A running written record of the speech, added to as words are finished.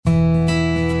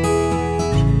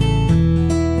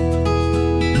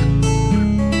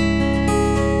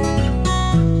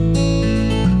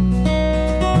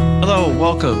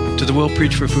Welcome to the We'll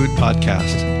Preach for Food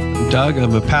podcast. I'm Doug.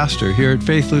 I'm a pastor here at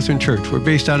Faith Lutheran Church. We're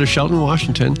based out of Shelton,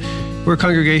 Washington. We're a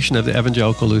congregation of the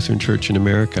Evangelical Lutheran Church in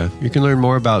America. You can learn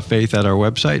more about faith at our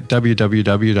website,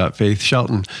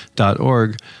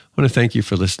 www.faithshelton.org. I want to thank you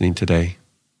for listening today.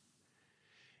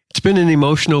 It's been an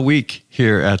emotional week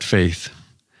here at Faith.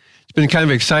 It's been kind of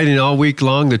exciting all week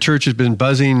long. The church has been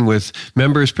buzzing with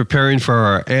members preparing for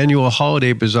our annual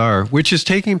holiday bazaar, which is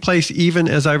taking place even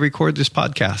as I record this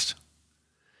podcast.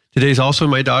 Today's also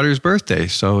my daughter's birthday,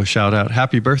 so shout out,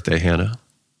 happy birthday, Hannah.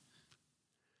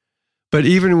 But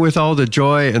even with all the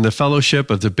joy and the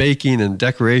fellowship of the baking and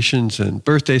decorations and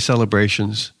birthday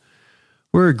celebrations,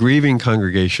 we're a grieving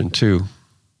congregation too.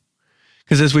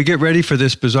 Because as we get ready for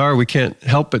this bazaar, we can't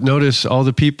help but notice all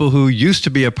the people who used to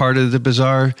be a part of the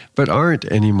bazaar but aren't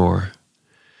anymore.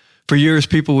 For years,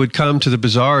 people would come to the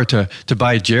bazaar to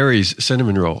buy Jerry's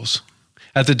cinnamon rolls.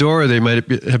 At the door, they might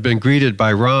have been greeted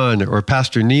by Ron or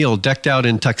Pastor Neil, decked out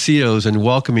in tuxedos and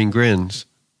welcoming grins.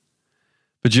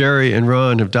 But Jerry and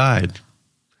Ron have died.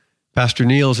 Pastor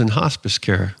Neil's in hospice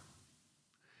care.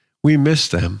 We miss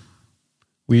them.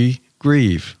 We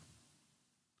grieve.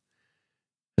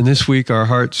 And this week, our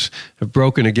hearts have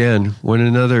broken again when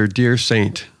another dear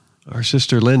saint, our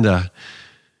sister Linda,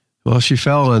 well, she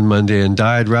fell on Monday and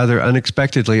died rather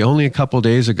unexpectedly only a couple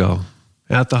days ago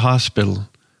at the hospital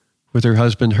with her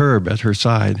husband Herb at her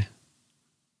side.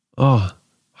 Oh,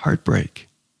 heartbreak.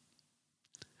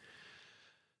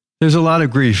 There's a lot of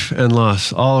grief and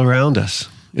loss all around us,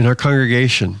 in our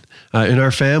congregation, in our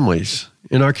families,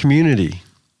 in our community.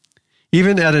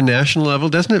 Even at a national level,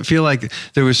 doesn't it feel like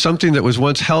there was something that was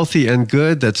once healthy and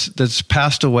good that's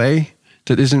passed away,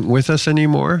 that isn't with us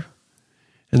anymore?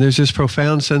 And there's this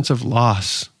profound sense of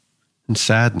loss and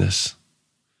sadness.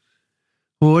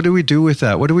 Well, what do we do with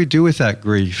that? What do we do with that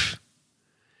grief?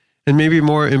 And maybe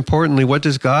more importantly, what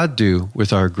does God do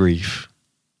with our grief?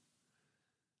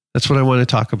 That's what I want to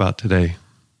talk about today.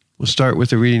 We'll start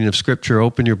with a reading of Scripture.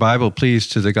 Open your Bible, please,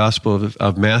 to the Gospel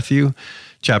of Matthew,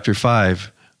 chapter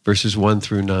 5, verses 1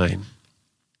 through 9.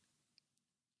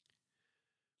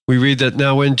 We read that,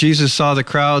 "Now when Jesus saw the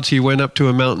crowds, he went up to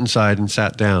a mountainside and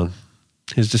sat down.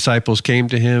 His disciples came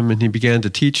to him, and he began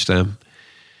to teach them.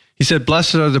 He said,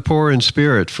 'Blessed are the poor in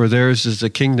spirit, for theirs is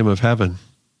the kingdom of heaven.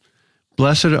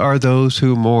 Blessed are those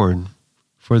who mourn,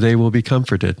 for they will be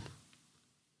comforted.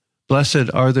 Blessed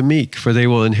are the meek, for they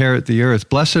will inherit the earth.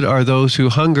 Blessed are those who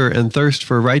hunger and thirst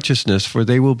for righteousness, for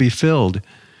they will be filled.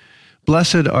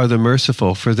 Blessed are the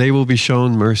merciful, for they will be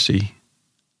shown mercy.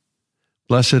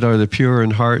 Blessed are the pure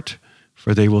in heart,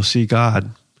 for they will see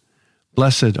God.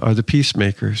 Blessed are the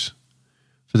peacemakers,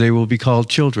 for they will be called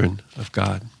children of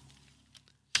God.'"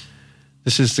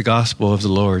 This is the gospel of the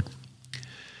Lord.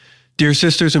 Dear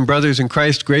sisters and brothers in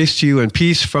Christ, grace to you and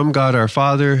peace from God our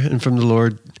Father and from the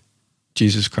Lord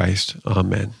Jesus Christ.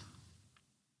 Amen.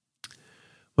 I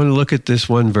want to look at this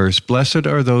one verse. Blessed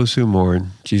are those who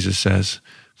mourn, Jesus says,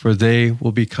 for they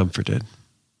will be comforted.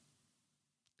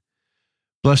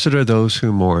 Blessed are those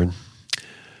who mourn.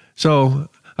 So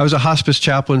I was a hospice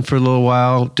chaplain for a little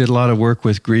while, did a lot of work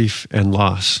with grief and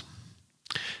loss.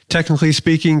 Technically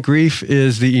speaking, grief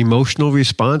is the emotional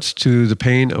response to the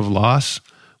pain of loss,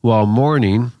 while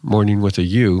mourning with a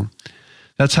U,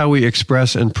 that's how we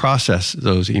express and process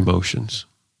those emotions.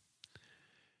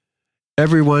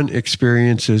 Everyone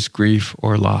experiences grief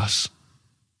or loss.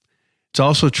 It's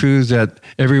also true that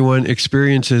everyone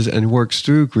experiences and works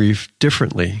through grief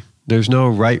differently. There's no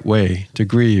right way to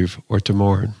grieve or to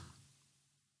mourn.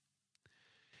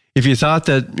 If you thought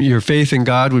that your faith in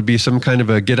God would be some kind of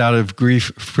a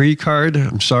get-out-of-grief-free card,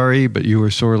 I'm sorry, but you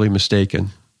were sorely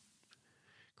mistaken.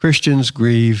 Christians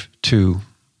grieve too.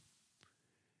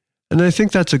 And I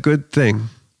think that's a good thing.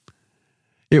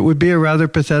 It would be a rather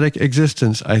pathetic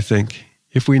existence, I think,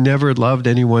 if we never loved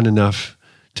anyone enough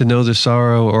to know the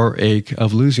sorrow or ache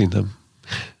of losing them.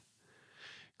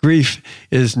 Grief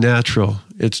is natural,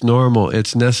 it's normal,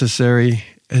 it's necessary,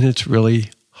 and it's really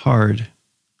hard.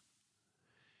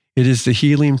 It is the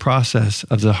healing process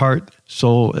of the heart,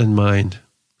 soul, and mind.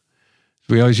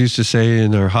 We always used to say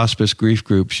in our hospice grief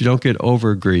groups, you don't get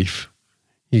over grief,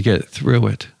 you get through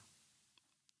it.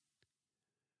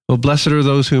 Well, blessed are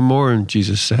those who mourn,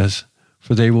 Jesus says,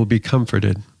 for they will be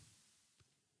comforted.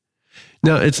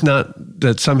 Now, it's not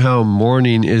that somehow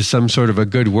mourning is some sort of a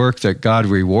good work that God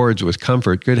rewards with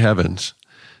comfort. Good heavens.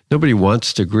 Nobody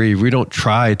wants to grieve. We don't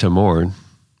try to mourn.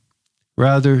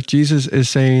 Rather, Jesus is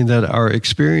saying that our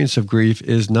experience of grief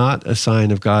is not a sign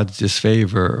of God's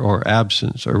disfavor or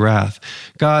absence or wrath.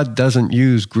 God doesn't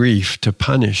use grief to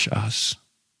punish us.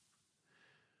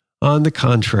 On the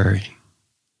contrary,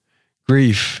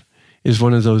 grief is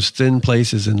one of those thin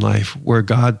places in life where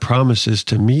God promises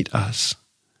to meet us.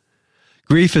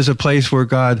 Grief is a place where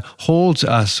God holds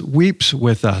us, weeps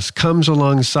with us, comes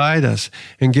alongside us,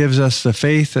 and gives us the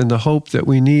faith and the hope that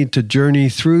we need to journey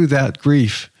through that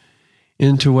grief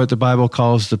into what the Bible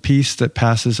calls the peace that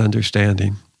passes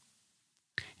understanding.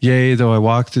 Yea, though I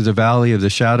walk through the valley of the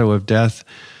shadow of death,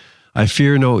 I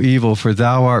fear no evil, for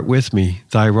thou art with me.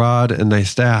 Thy rod and thy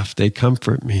staff, they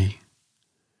comfort me.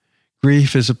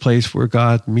 Grief is a place where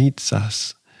God meets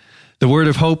us. The word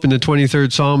of hope in the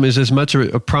 23rd Psalm is as much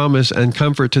a promise and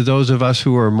comfort to those of us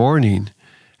who are mourning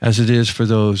as it is for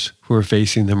those who are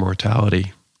facing the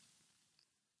mortality.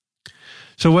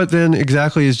 So what then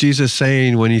exactly is Jesus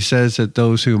saying when he says that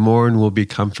those who mourn will be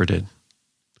comforted?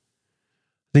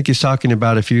 I think he's talking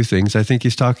about a few things. I think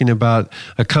he's talking about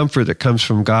a comfort that comes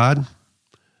from God,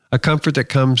 a comfort that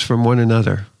comes from one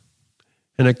another,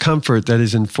 and a comfort that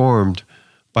is informed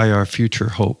by our future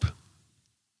hope.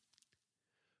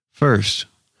 First,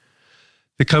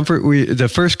 the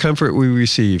first comfort we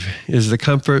receive is the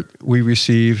comfort we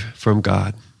receive from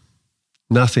God.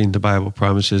 Nothing, the Bible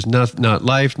promises, not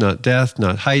life, not death,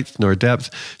 not height, nor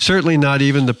depth, certainly not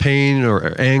even the pain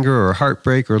or anger or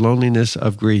heartbreak or loneliness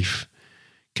of grief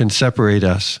can separate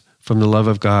us from the love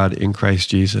of God in Christ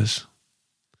Jesus.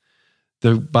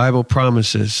 The Bible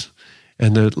promises,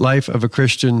 and the life of a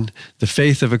Christian, the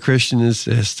faith of a Christian is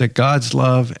this, that God's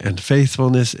love and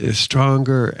faithfulness is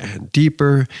stronger and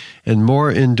deeper and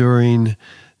more enduring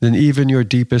than even your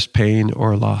deepest pain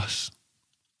or loss.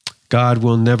 God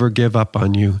will never give up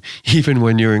on you, even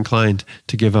when you're inclined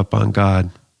to give up on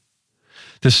God.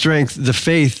 The strength, the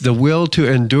faith, the will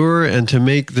to endure and to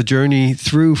make the journey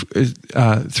through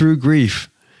grief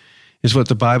is what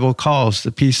the Bible calls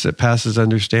the peace that passes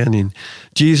understanding.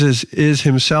 Jesus is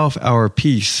himself our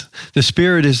peace. The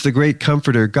Spirit is the great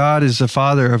comforter. God is the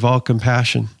Father of all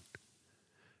compassion.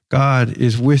 God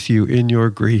is with you in your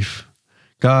grief.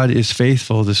 God is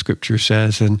faithful, the Scripture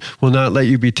says, and will not let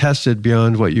you be tested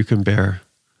beyond what you can bear.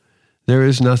 There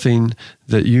is nothing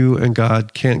that you and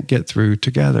God can't get through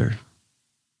together.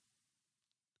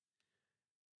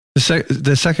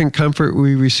 The second comfort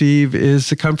we receive is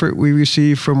the comfort we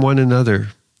receive from one another.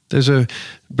 There's a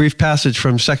brief passage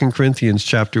from 2 Corinthians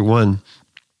chapter 1.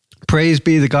 Praise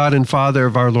be the God and Father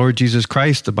of our Lord Jesus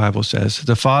Christ, the Bible says,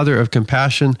 the Father of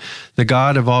compassion, the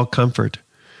God of all comfort,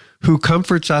 who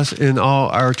comforts us in all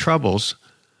our troubles,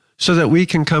 so that we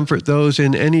can comfort those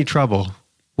in any trouble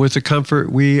with the comfort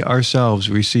we ourselves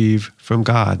receive from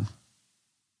God.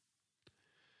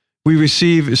 We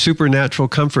receive supernatural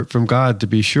comfort from God, to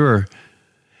be sure.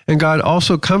 And God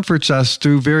also comforts us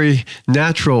through very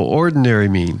natural, ordinary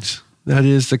means. That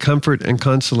is, the comfort and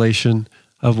consolation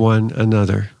of one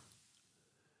another.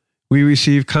 We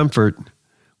receive comfort,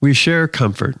 we share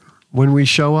comfort when we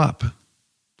show up.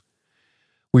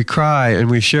 We cry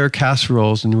and we share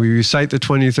casseroles and we recite the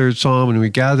 23rd Psalm and we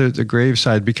gather at the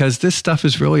graveside because this stuff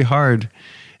is really hard.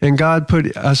 And God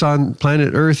put us on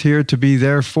planet Earth here to be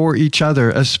there for each other,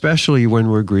 especially when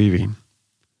we're grieving.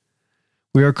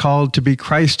 We are called to be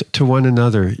Christ to one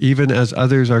another, even as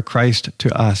others are Christ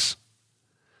to us.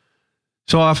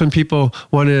 So often people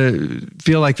want to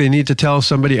feel like they need to tell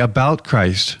somebody about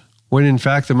Christ, when in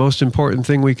fact the most important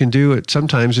thing we can do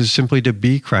sometimes is simply to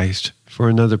be Christ for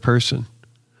another person.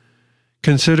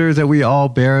 Consider that we all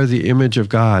bear the image of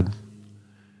God.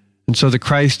 And so the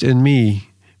Christ in me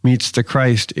meets the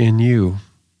Christ in you.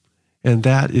 And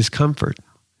that is comfort.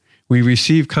 We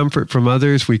receive comfort from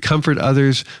others. We comfort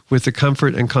others with the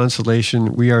comfort and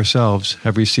consolation we ourselves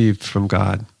have received from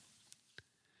God.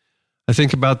 I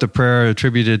think about the prayer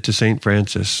attributed to St.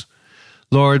 Francis.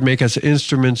 Lord, make us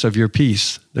instruments of your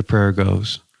peace, the prayer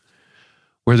goes.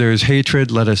 Where there is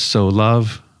hatred, let us sow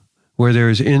love. Where there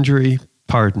is injury,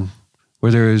 pardon.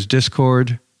 Where there is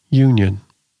discord, union.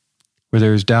 Where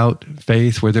there is doubt,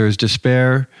 faith. Where there is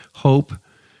despair, hope.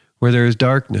 Where there is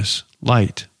darkness,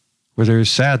 light. Where there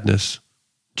is sadness,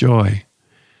 joy.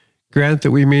 Grant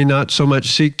that we may not so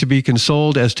much seek to be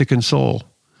consoled as to console,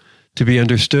 to be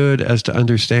understood as to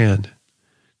understand,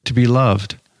 to be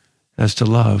loved as to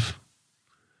love.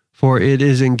 For it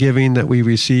is in giving that we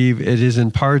receive, it is in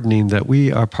pardoning that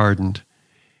we are pardoned,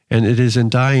 and it is in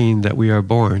dying that we are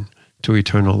born to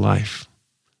eternal life.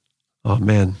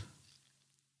 Amen.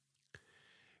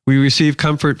 We receive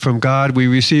comfort from God. We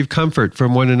receive comfort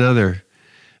from one another.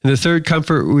 And the third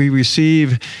comfort we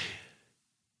receive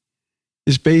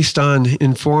is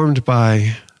informed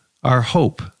by our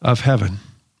hope of heaven.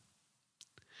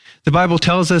 The Bible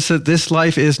tells us that this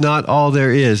life is not all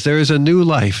there is. There is a new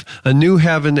life, a new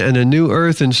heaven, and a new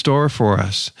earth in store for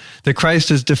us. That Christ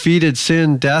has defeated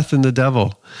sin, death, and the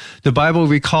devil. The Bible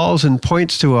recalls and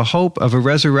points to a hope of a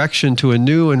resurrection to a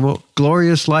new and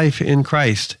glorious life in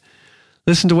Christ.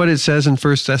 Listen to what it says in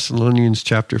 1 Thessalonians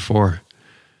chapter 4.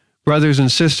 Brothers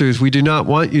and sisters, we do not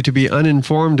want you to be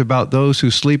uninformed about those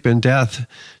who sleep in death,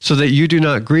 so that you do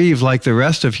not grieve like the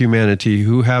rest of humanity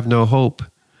who have no hope.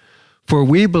 For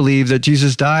we believe that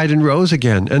Jesus died and rose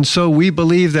again, and so we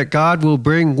believe that God will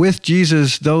bring with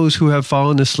Jesus those who have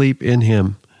fallen asleep in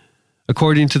him.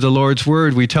 According to the Lord's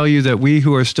word, we tell you that we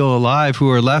who are still alive, who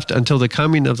are left until the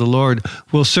coming of the Lord,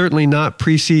 will certainly not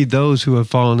precede those who have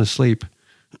fallen asleep.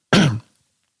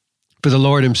 For the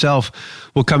Lord himself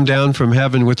will come down from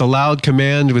heaven with a loud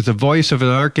command, with the voice of an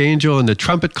archangel and the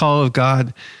trumpet call of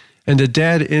God, and the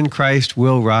dead in Christ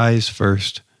will rise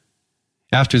first.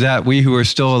 After that, we who are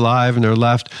still alive and are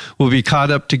left will be caught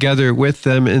up together with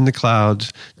them in the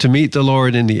clouds to meet the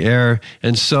Lord in the air,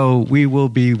 and so we will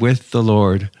be with the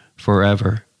Lord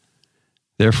forever.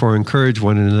 Therefore, encourage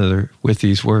one another with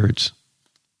these words.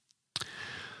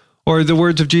 Or the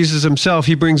words of Jesus himself,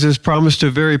 he brings his promise to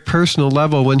a very personal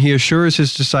level when he assures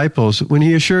his disciples, when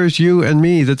he assures you and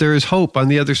me that there is hope on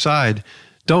the other side.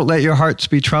 Don't let your hearts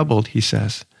be troubled, he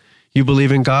says. You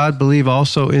believe in God, believe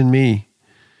also in me.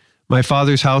 My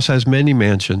Father's house has many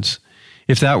mansions.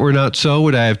 If that were not so,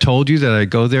 would I have told you that I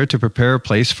go there to prepare a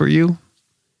place for you?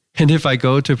 And if I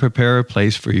go to prepare a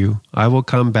place for you, I will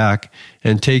come back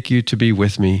and take you to be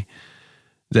with me,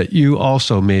 that you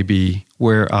also may be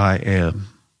where I am.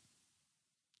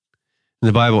 And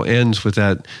the Bible ends with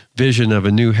that vision of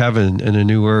a new heaven and a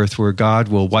new earth where God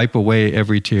will wipe away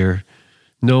every tear.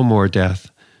 No more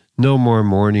death, no more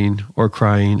mourning or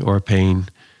crying or pain,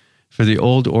 for the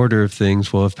old order of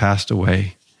things will have passed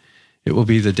away. It will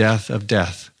be the death of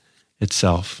death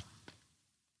itself.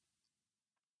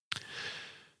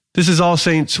 This is All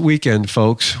Saints Weekend,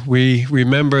 folks. We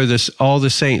remember all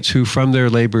the saints who from their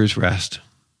labors rest,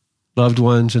 loved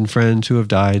ones and friends who have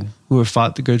died, who have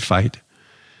fought the good fight.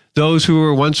 Those who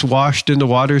were once washed in the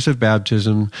waters of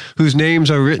baptism, whose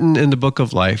names are written in the book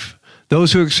of life.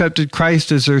 Those who accepted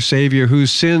Christ as their Savior,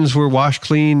 whose sins were washed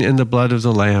clean in the blood of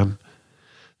the Lamb.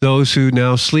 Those who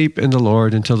now sleep in the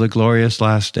Lord until the glorious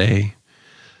last day.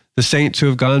 The saints who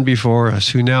have gone before us,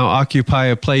 who now occupy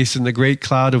a place in the great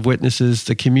cloud of witnesses,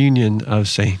 the communion of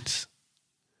saints.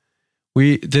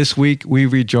 This week we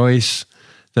rejoice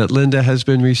that Linda has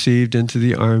been received into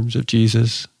the arms of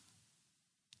Jesus,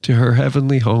 to her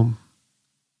heavenly home,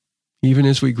 even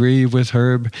as we grieve with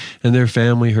Herb and their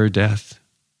family her death.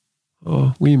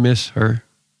 Oh, we miss her.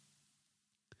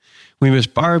 We miss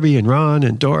Barbie and Ron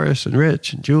and Doris and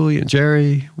Rich and Julie and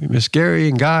Jerry. We miss Gary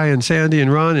and Guy and Sandy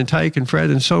and Ron and Tyke and Fred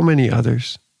and so many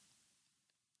others.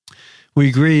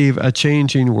 We grieve a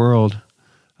changing world,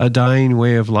 a dying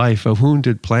way of life, a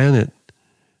wounded planet,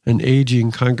 an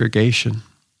aging congregation.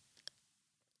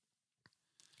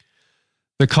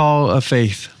 The call of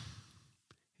faith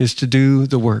is to do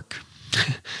the work,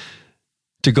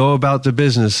 to go about the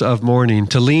business of mourning,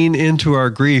 to lean into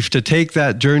our grief, to take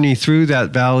that journey through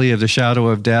that valley of the shadow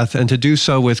of death, and to do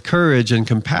so with courage and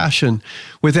compassion,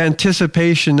 with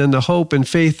anticipation and the hope and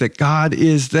faith that God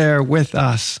is there with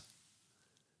us,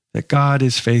 that God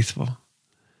is faithful,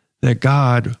 that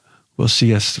God will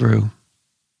see us through.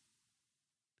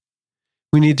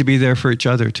 We need to be there for each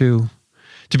other too,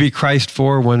 to be Christ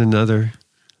for one another.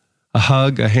 A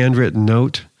hug, a handwritten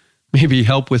note, maybe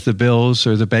help with the bills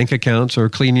or the bank accounts or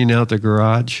cleaning out the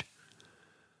garage,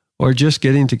 or just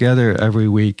getting together every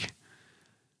week.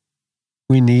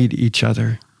 We need each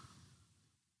other.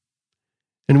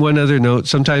 And one other note,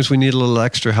 sometimes we need a little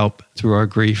extra help through our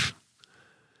grief.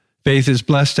 Faith is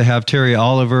blessed to have Terry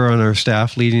Oliver on our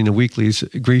staff leading a weekly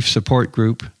grief support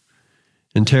group.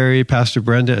 And Terry, Pastor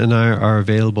Brenda, and I are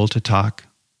available to talk.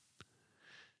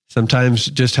 Sometimes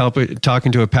just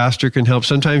talking to a pastor can help.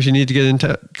 Sometimes you need to get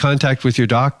into contact with your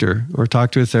doctor or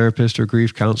talk to a therapist or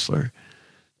grief counselor.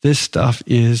 This stuff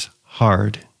is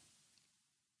hard.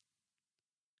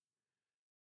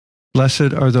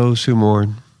 Blessed are those who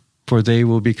mourn, for they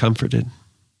will be comforted.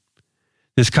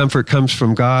 This comfort comes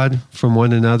from God, from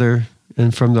one another,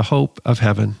 and from the hope of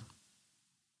heaven.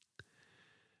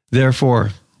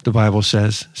 Therefore, the Bible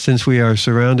says, since we are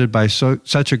surrounded by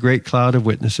such a great cloud of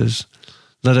witnesses,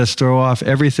 let us throw off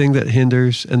everything that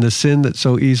hinders and the sin that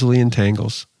so easily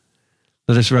entangles.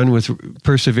 Let us run with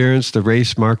perseverance the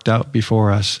race marked out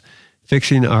before us,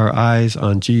 fixing our eyes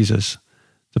on Jesus,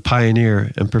 the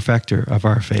pioneer and perfecter of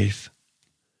our faith.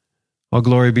 All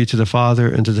glory be to the Father,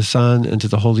 and to the Son, and to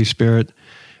the Holy Spirit,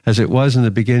 as it was in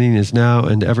the beginning, is now,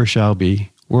 and ever shall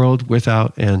be, world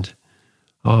without end.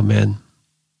 Amen.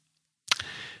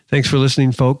 Thanks for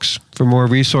listening, folks. For more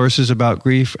resources about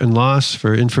grief and loss,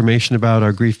 for information about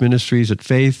our grief ministries at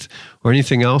Faith, or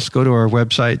anything else, go to our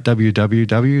website,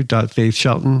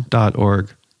 www.faithshelton.org.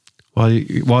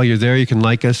 While you're there, you can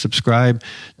like us, subscribe,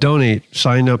 donate,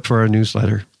 sign up for our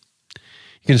newsletter.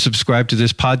 You can subscribe to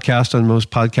this podcast on most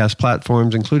podcast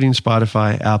platforms, including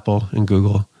Spotify, Apple, and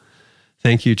Google.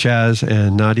 Thank you, Chaz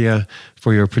and Nadia,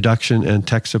 for your production and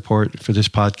tech support for this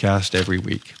podcast every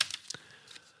week.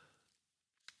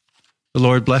 The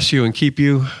Lord bless you and keep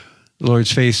you. The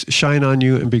Lord's face shine on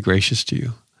you and be gracious to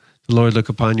you. The Lord look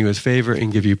upon you with favor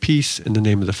and give you peace, in the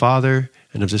name of the Father,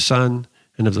 and of the Son,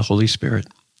 and of the Holy Spirit.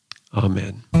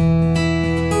 Amen.